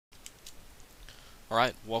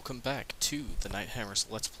Alright, welcome back to the Nighthammer's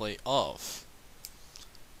Let's Play of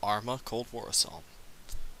Arma Cold War Assault.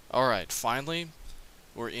 Alright, finally,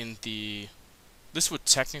 we're in the... This would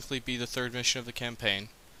technically be the third mission of the campaign,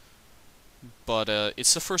 but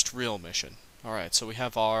it's the first real mission. Alright, so we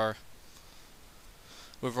have our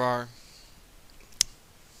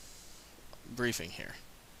briefing here.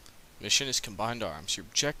 Mission is Combined Arms. Your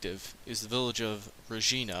objective is the village of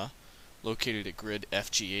Regina, located at grid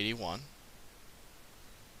FG81.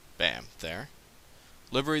 Bam, there.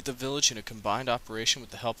 Liberate the village in a combined operation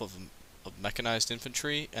with the help of mechanized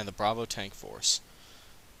infantry and the Bravo tank force.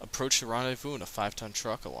 Approach the rendezvous in a 5-ton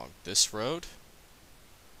truck along this road.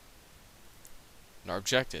 And our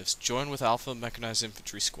objectives: join with Alpha Mechanized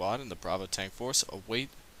Infantry Squad and the Bravo tank force. Await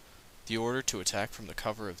the order to attack from the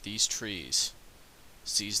cover of these trees.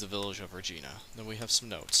 Seize the village of Regina. Then we have some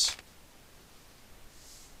notes.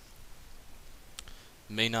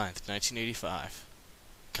 May 9th, 1985.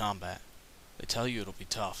 Combat. They tell you it'll be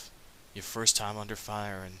tough. Your first time under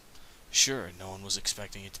fire, and sure, no one was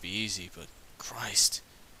expecting it to be easy, but Christ,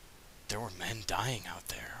 there were men dying out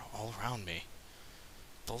there, all around me.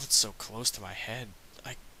 Bullets so close to my head,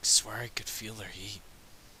 I swear I could feel their heat.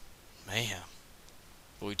 Mayhem.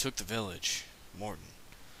 But we took the village, Morton.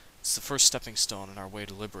 It's the first stepping stone in our way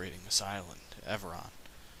to liberating this island, Everon.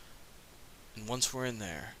 And once we're in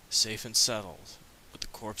there, safe and settled, with the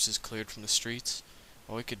corpses cleared from the streets,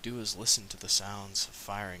 all we could do is listen to the sounds of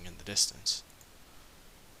firing in the distance.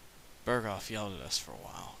 Berghoff yelled at us for a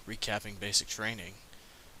while, recapping basic training.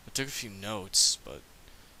 I took a few notes, but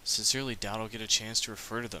sincerely doubt I'll get a chance to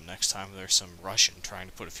refer to them next time there's some Russian trying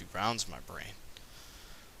to put a few rounds in my brain.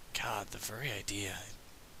 God, the very idea,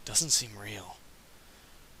 it doesn't seem real.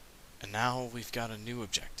 And now we've got a new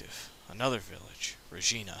objective. Another village.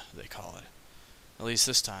 Regina, they call it. At least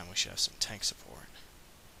this time we should have some tank support.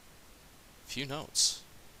 Few notes.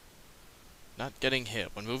 Not getting hit.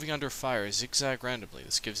 When moving under fire, zigzag randomly.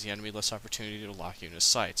 This gives the enemy less opportunity to lock you in his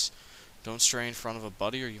sights. Don't stray in front of a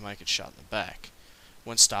buddy or you might get shot in the back.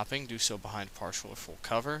 When stopping, do so behind partial or full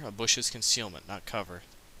cover. A bush is concealment, not cover,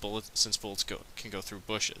 since bullets can go through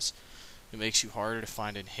bushes. It makes you harder to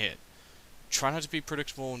find and hit. Try not to be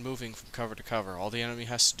predictable when moving from cover to cover. All the enemy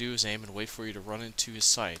has to do is aim and wait for you to run into his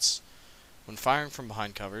sights. When firing from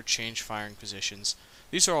behind cover, change firing positions.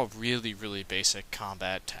 These are all really, really basic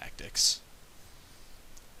combat tactics.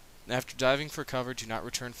 After diving for cover, do not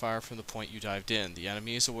return fire from the point you dived in. The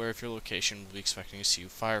enemy is aware of your location and will be expecting to see you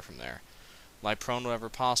fire from there. Lie prone whenever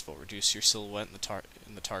possible. Reduce your silhouette in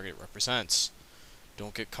the target it represents.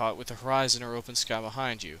 Don't get caught with the horizon or open sky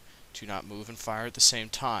behind you. Do not move and fire at the same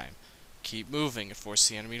time. Keep moving and force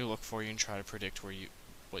the enemy to look for you and try to predict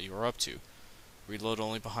what you are up to. Reload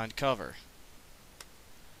only behind cover.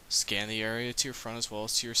 Scan the area to your front as well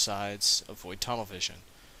as to your sides. Avoid tunnel vision.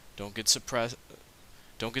 Don't get so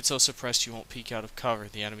suppressed you won't peek out of cover.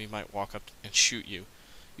 The enemy might walk up and shoot you.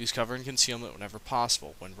 Use cover and concealment whenever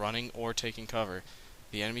possible. When running or taking cover,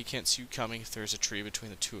 the enemy can't see you coming if there's a tree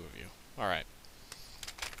between the two of you. Alright.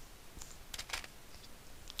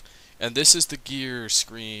 And this is the gear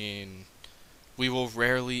screen. We will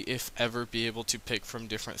rarely, if ever, be able to pick from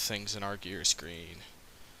different things in our gear screen.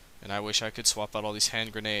 And I wish I could swap out all these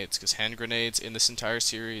hand grenades, because hand grenades in this entire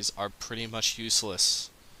series are pretty much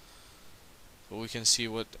useless. But we can see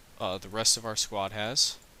what the rest of our squad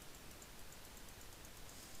has.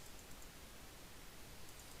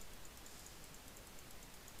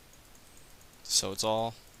 So it's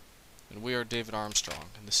all... And we are David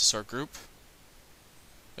Armstrong, and this is our group.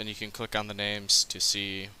 And you can click on the names to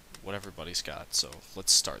see what everybody's got. So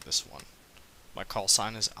let's start this one. My call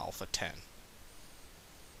sign is Alpha 10.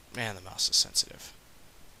 Man, the mouse is sensitive.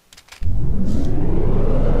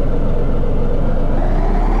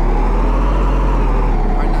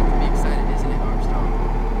 Hard not to be excited, isn't it, Armstrong?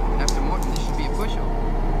 After Morton, this should be a pushover.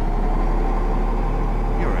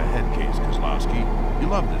 You're a head case, Kozlowski. You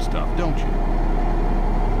love this stuff, don't you?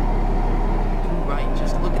 You're right,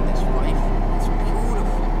 just look at this rifle. It's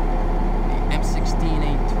beautiful. The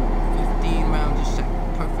M16A2, 15 rounds a second,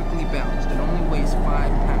 perfectly balanced. It only weighs 5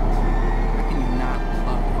 pounds. How can you not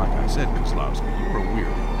love it? Like I said, Kozlowski, you're a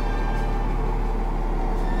weirdo.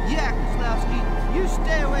 Yeah, Kozlowski, you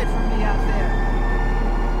stay away from me out there.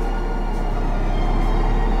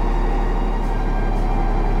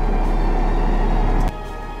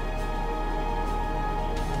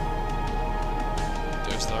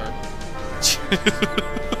 There's the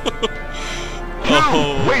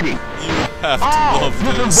Oh, waiting. You have to love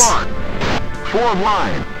this. Disembark. Form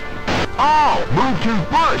line. All move to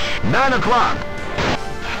bush. 9 o'clock.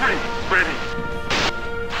 3 ready.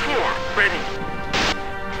 4 ready.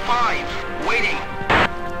 5 waiting.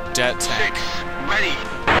 Det tank. 6, ready.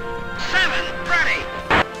 7, ready.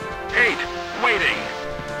 8, waiting.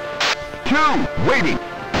 2, waiting.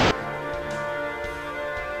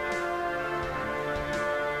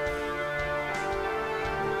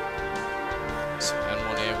 So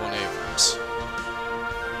N1A1 Abrams.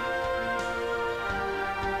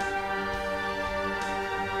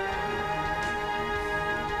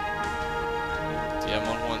 The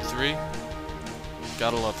M113.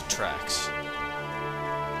 Gotta love the tracks.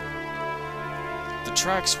 The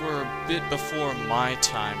tracks were a bit before my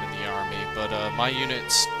time in the Army, but my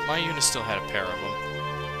unit still had a pair of them.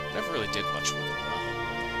 Never really did much with them though.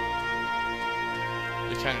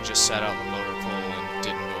 They kind of just sat out in the motor pool and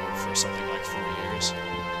didn't move for something like 4 years.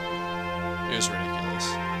 It was ridiculous.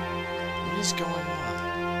 What is going on?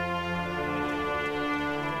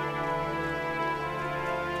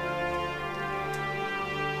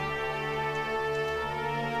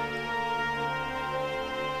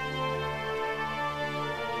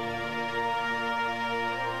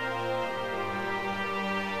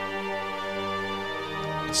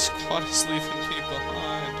 The squad is leaving me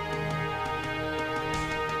behind.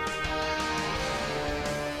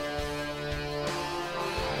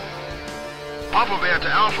 Alpha Bear to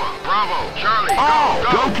Alpha, Bravo, Charlie, Oh,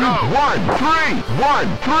 go, go, go! 1, 3,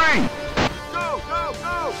 1, 3! Go, go,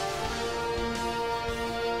 go!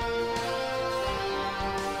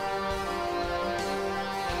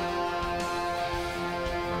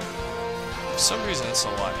 For some reason, it's a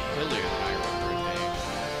lot hillier than I remember it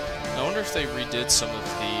being. I wonder if they redid some of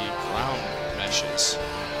the ground meshes.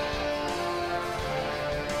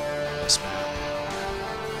 This map.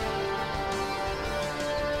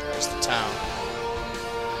 There's the town.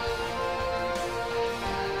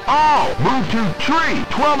 All move to tree,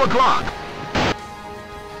 12 o'clock.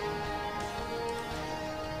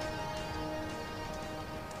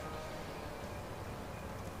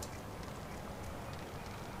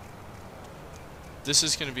 This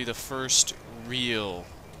is going to be the first real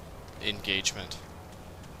engagement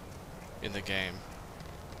in the game.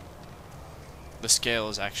 The scale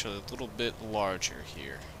is actually a little bit larger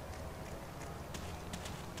here.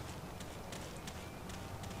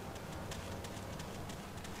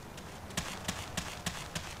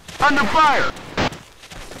 Under fire.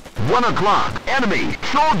 1 o'clock. Enemy.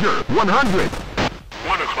 Soldier. 100.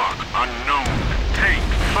 1 o'clock, unknown, tank,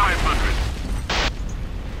 500.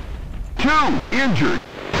 2 injured.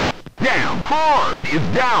 Down. 4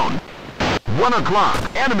 is down. 1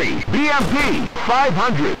 o'clock. Enemy. BMP.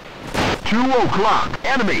 500. 2 o'clock.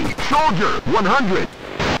 Enemy. Soldier. 100.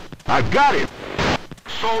 I've got it.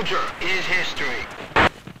 Soldier is history.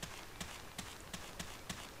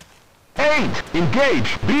 8. Engage.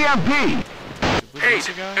 BMP. Was this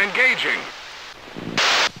a 8, guy? engaging.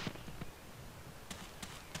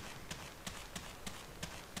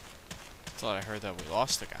 Thought I heard that we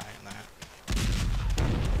lost the guy in that.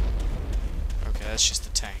 Okay, that's just the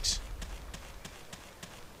tanks.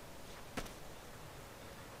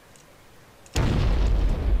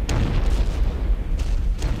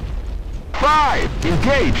 Five.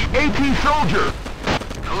 Engage. AT soldier.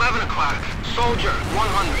 11 o'clock, soldier,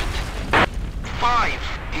 100. 5,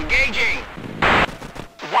 engaging.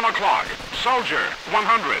 1 o'clock, soldier,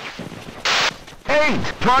 100. 8.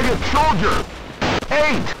 Target soldier.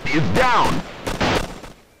 8 is down.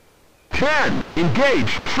 10.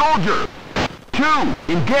 Engage. Soldier. 2.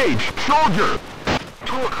 Engage. Soldier.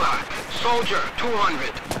 2 o'clock, soldier, 200.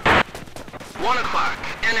 1 o'clock,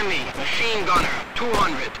 enemy, machine gunner,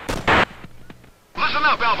 200. Listen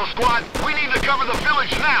up, Alpha Squad. We need to cover the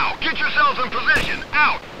village now. Get yourselves in position.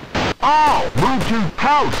 Out. All move to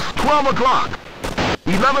house. 12 o'clock.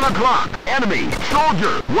 11 o'clock. Enemy.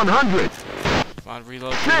 Soldier. 100. Come on,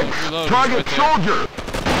 reload, 6. reload, reload. Target He's right soldier.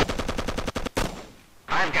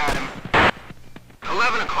 I've got him.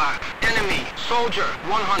 11 o'clock, enemy, soldier,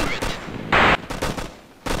 100.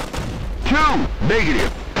 2.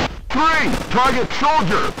 Negative. 3. Target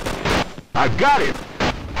soldier. I've got it.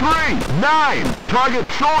 3. 9. Target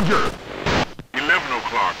soldier. 11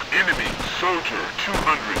 o'clock, enemy, soldier,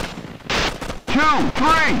 200. 2.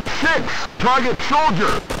 3. 6. Target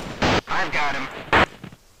soldier. I've got him.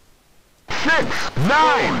 6.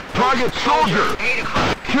 9. Target soldier. 8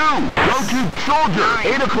 o'clock. 2. Go to soldier.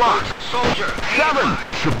 8 o'clock. Soldier, 8 7. o'clock.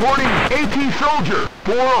 Supporting AT soldier.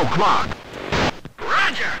 4 o'clock.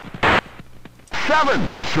 Roger. 7.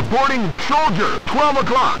 Supporting soldier. 12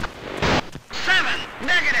 o'clock. 7,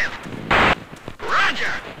 negative.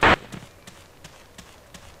 Roger.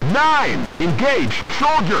 9. Engage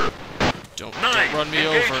soldier. Don't Nine, run me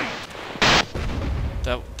engaging. over.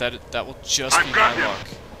 That will just I've be got my him. luck.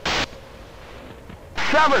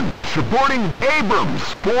 7, supporting Abrams,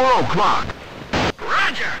 4 o'clock.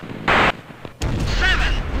 Roger.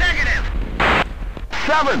 7, negative.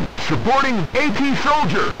 7, supporting AT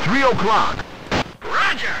Soldier, 3 o'clock.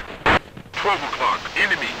 Roger. 12 o'clock.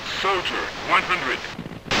 Enemy. Soldier. 100.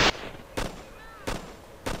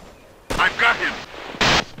 I've got him.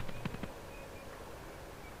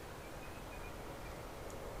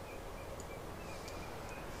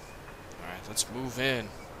 Alright, let's move in.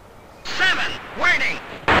 7, waiting.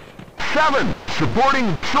 7,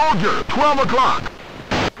 supporting Soldier, 12 o'clock.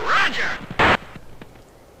 Roger.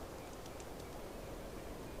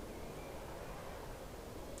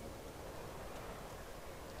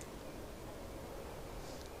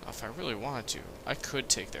 If I really wanted to, I could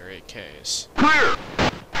take their AKs. Clear.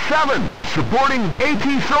 7, supporting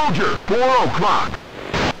AT Soldier, 4 o'clock.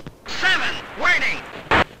 7, waiting.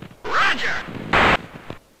 Roger.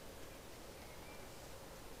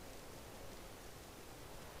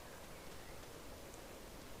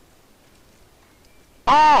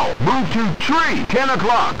 All move to tree, 10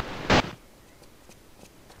 o'clock.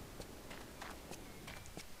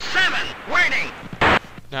 7, waiting.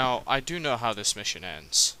 Now, I do know how this mission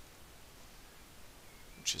ends.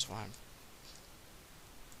 Which is why I'm...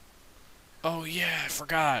 Oh yeah, I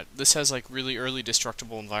forgot. This has like really early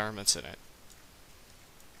destructible environments in it.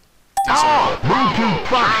 These All are... move to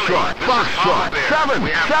Foxtrot, Foxtrot, 7, We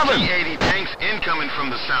have 7. T-80 tanks incoming from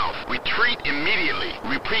the south. Retreat immediately.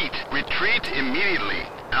 Repeat, retreat immediately.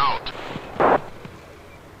 Out.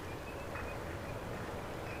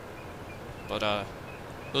 But,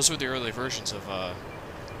 those were the early versions of,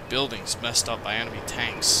 buildings messed up by enemy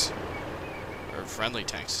tanks. Or friendly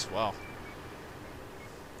tanks as well.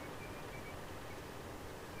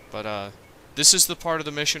 But, this is the part of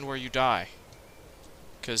the mission where you die.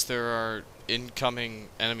 Because there are incoming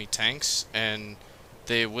enemy tanks, and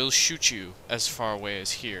they will shoot you as far away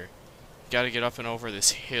as here. You gotta get up and over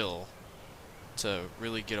this hill to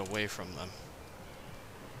really get away from them.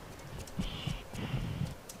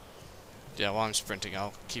 Yeah, while I'm sprinting,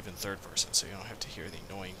 I'll keep in third person so you don't have to hear the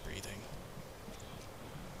annoying breathing.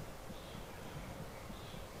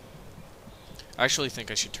 I actually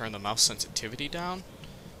think I should turn the mouse sensitivity down,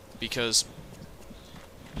 because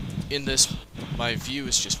in this, my view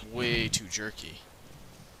is just way too jerky.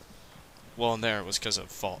 Well, in there it was because of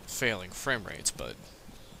failing frame rates, but...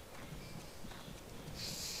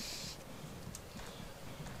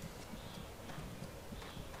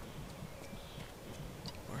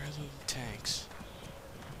 Where are the tanks?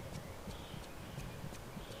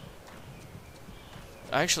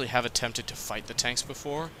 I actually have attempted to fight the tanks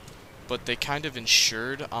before, but they kind of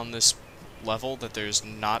ensured on this level that there's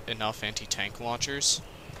not enough anti-tank launchers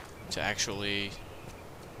to actually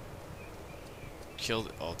kill...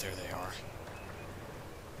 Oh, there they are.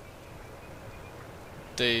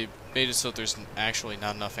 They made it so there's actually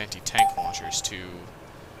not enough anti-tank launchers to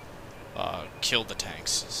kill the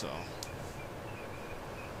tanks, so...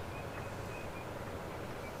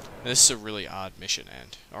 This is a really odd mission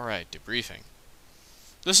end. Alright, debriefing.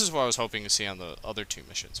 This is what I was hoping to see on the other two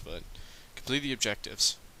missions, but... Complete the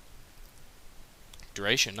objectives.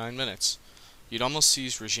 Duration, 9 minutes. You'd almost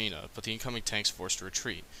seized Regina, but the incoming tanks forced to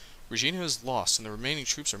retreat. Regina is lost, and the remaining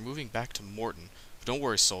troops are moving back to Morton. But don't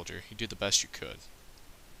worry, soldier. You did the best you could.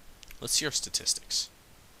 Let's see our statistics.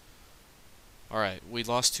 Alright, we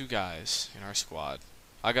lost 2 guys in our squad.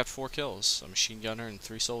 I got 4 kills, a machine gunner and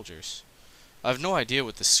 3 soldiers. I have no idea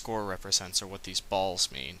what this score represents or what these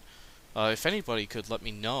balls mean. If anybody could let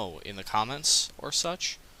me know in the comments or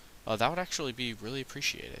such, that would actually be really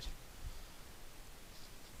appreciated.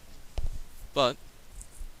 But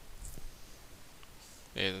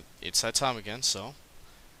it's that time again, so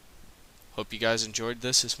hope you guys enjoyed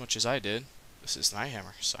this as much as I did. This is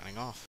Nighthammer, signing off.